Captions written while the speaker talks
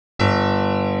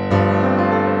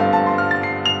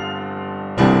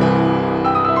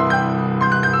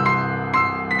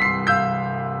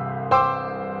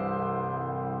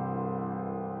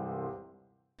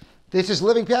This is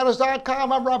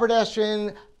livingpianos.com. I'm Robert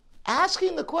Estrin,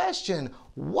 asking the question,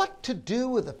 what to do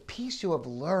with a piece you have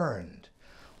learned?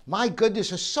 My goodness,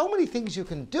 there's so many things you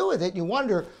can do with it. You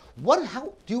wonder,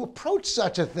 how do you approach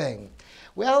such a thing?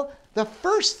 Well, the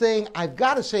first thing I've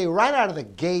got to say right out of the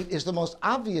gate is the most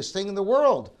obvious thing in the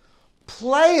world.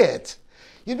 Play it.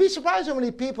 You'd be surprised how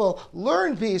many people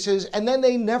learn pieces and then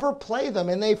they never play them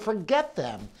and they forget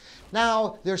them.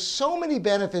 Now, there's so many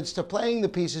benefits to playing the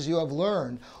pieces you have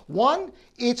learned. One,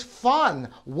 it's fun.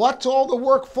 What's all the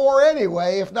work for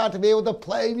anyway, if not to be able to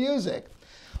play music?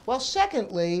 Well,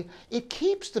 secondly, it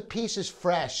keeps the pieces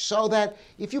fresh so that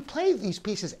if you play these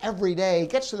pieces every day, it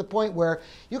gets to the point where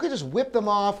you can just whip them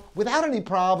off without any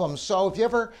problems. So if you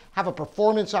ever have a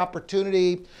performance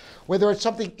opportunity, whether it's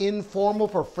something informal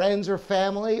for friends or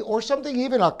family, or something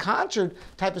even a concert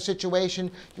type of situation,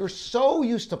 you're so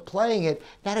used to playing it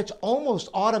that it's almost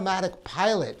automatic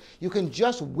pilot. You can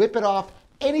just whip it off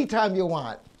anytime you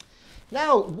want.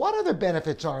 Now, what other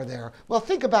benefits are there? Well,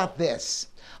 think about this.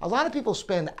 A lot of people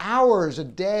spend hours a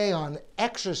day on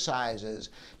exercises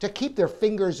to keep their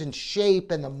fingers in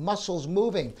shape and the muscles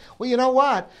moving. Well, you know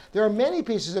what? There are many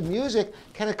pieces of music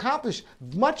can accomplish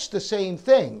much the same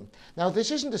thing. Now,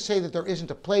 this isn't to say that there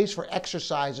isn't a place for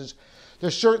exercises.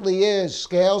 There certainly is.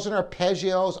 Scales and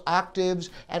arpeggios,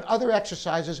 octaves, and other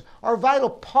exercises are a vital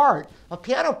part of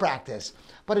piano practice.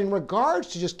 But in regards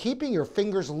to just keeping your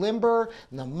fingers limber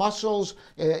and the muscles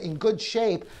in good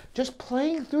shape, just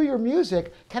playing through your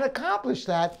music can accomplish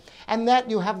that, and that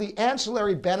you have the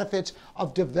ancillary benefits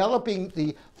of developing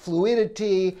the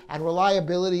fluidity and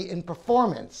reliability in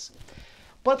performance.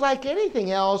 But like anything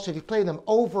else, if you play them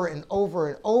over and over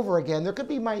and over again, there could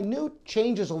be minute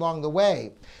changes along the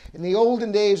way. In the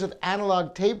olden days of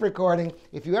analog tape recording,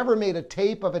 if you ever made a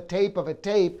tape of a tape of a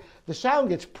tape, the sound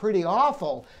gets pretty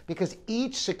awful because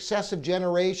each successive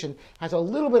generation has a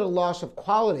little bit of loss of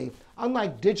quality,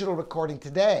 unlike digital recording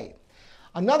today.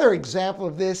 Another example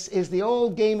of this is the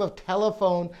old game of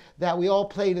telephone that we all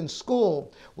played in school,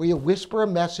 where you whisper a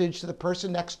message to the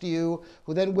person next to you,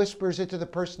 who then whispers it to the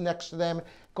person next to them,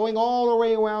 going all the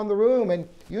way around the room, and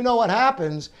you know what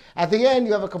happens. At the end,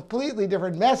 you have a completely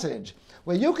different message.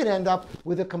 Well, you can end up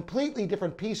with a completely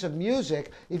different piece of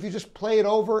music if you just play it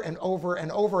over and over and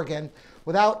over again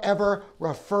without ever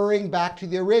referring back to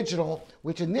the original,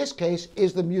 which in this case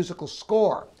is the musical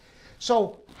score.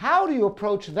 So how do you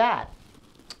approach that?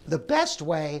 The best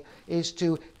way is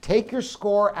to take your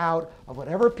score out of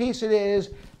whatever piece it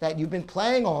is that you've been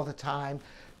playing all the time.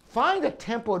 Find a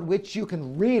tempo at which you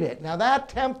can read it. Now that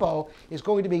tempo is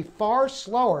going to be far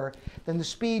slower than the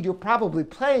speed you're probably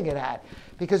playing it at.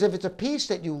 Because if it's a piece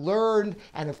that you learned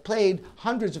and have played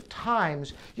hundreds of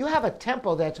times, you have a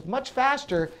tempo that's much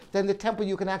faster than the tempo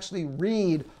you can actually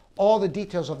read all the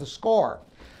details of the score.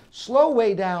 Slow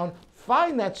way down,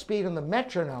 find that speed on the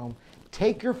metronome.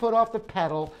 Take your foot off the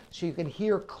pedal so you can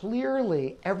hear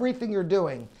clearly everything you're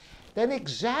doing. Then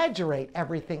exaggerate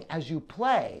everything as you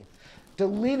play,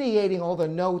 delineating all the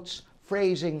notes,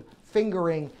 phrasing,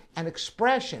 fingering, and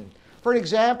expression. For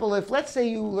example, if let's say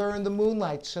you learned the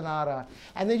Moonlight Sonata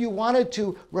and then you wanted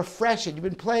to refresh it, you've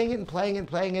been playing it and playing it and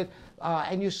playing it,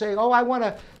 and you say, oh, I want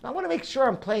to make sure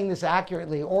I'm playing this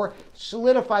accurately, or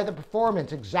solidify the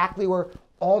performance exactly where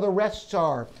all the rests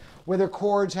are, whether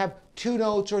chords have 2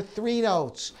 notes or 3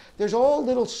 notes. There's all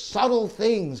little subtle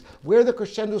things where the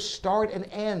crescendos start and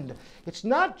end. It's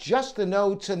not just the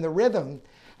notes and the rhythm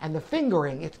and the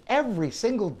fingering, it's every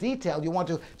single detail you want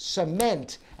to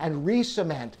cement and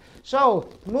re-cement. So,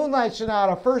 Moonlight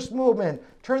Sonata, first movement,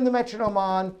 turn the metronome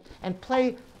on and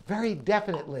play very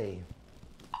definitely.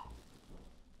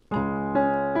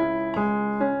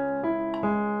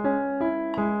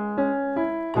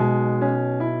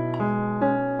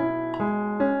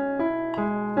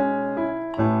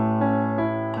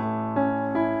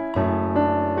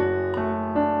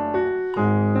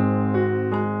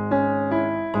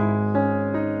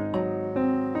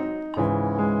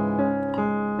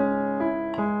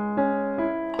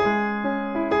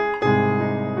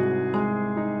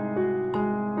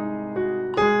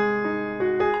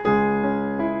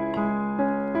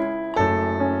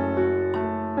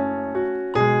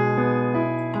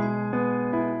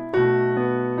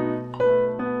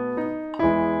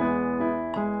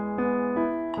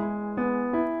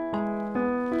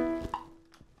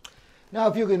 Now,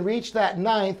 if you can reach that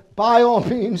ninth, by all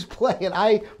means play it.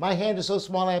 My hand is so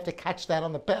small I have to catch that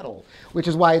on the pedal, which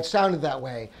is why it sounded that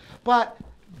way. But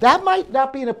that might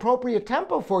not be an appropriate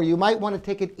tempo for you. You might want to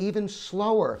take it even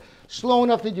slower, slow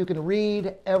enough that you can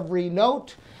read every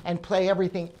note and play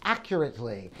everything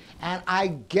accurately. And I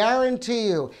guarantee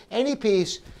you, any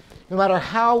piece, No matter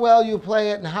how well you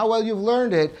play it and how well you've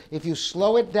learned it, if you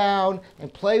slow it down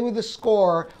and play with the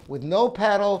score, with no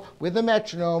pedal, with the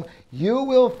metronome, you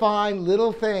will find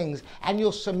little things and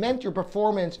you'll cement your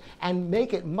performance and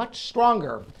make it much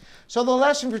stronger. So the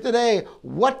lesson for today,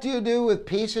 what do you do with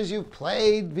pieces you've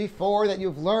played before that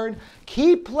you've learned?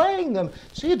 Keep playing them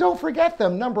so you don't forget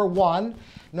them, number one.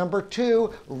 Number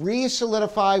two,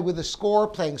 re-solidify with the score,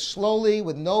 playing slowly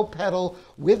with no pedal,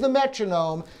 with the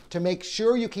metronome to make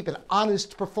sure you keep an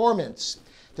honest performance.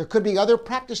 There could be other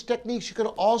practice techniques you could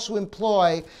also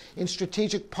employ in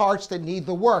strategic parts that need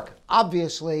the work,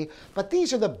 obviously, but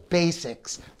these are the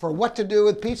basics for what to do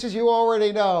with pieces you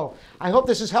already know. I hope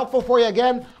this is helpful for you.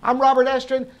 Again, I'm Robert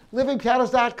Estrin,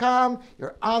 livingpianos.com,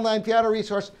 your online piano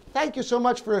resource. Thank you so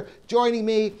much for joining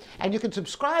me, and you can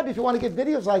subscribe if you want to get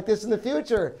videos like this in the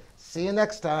future. See you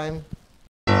next time.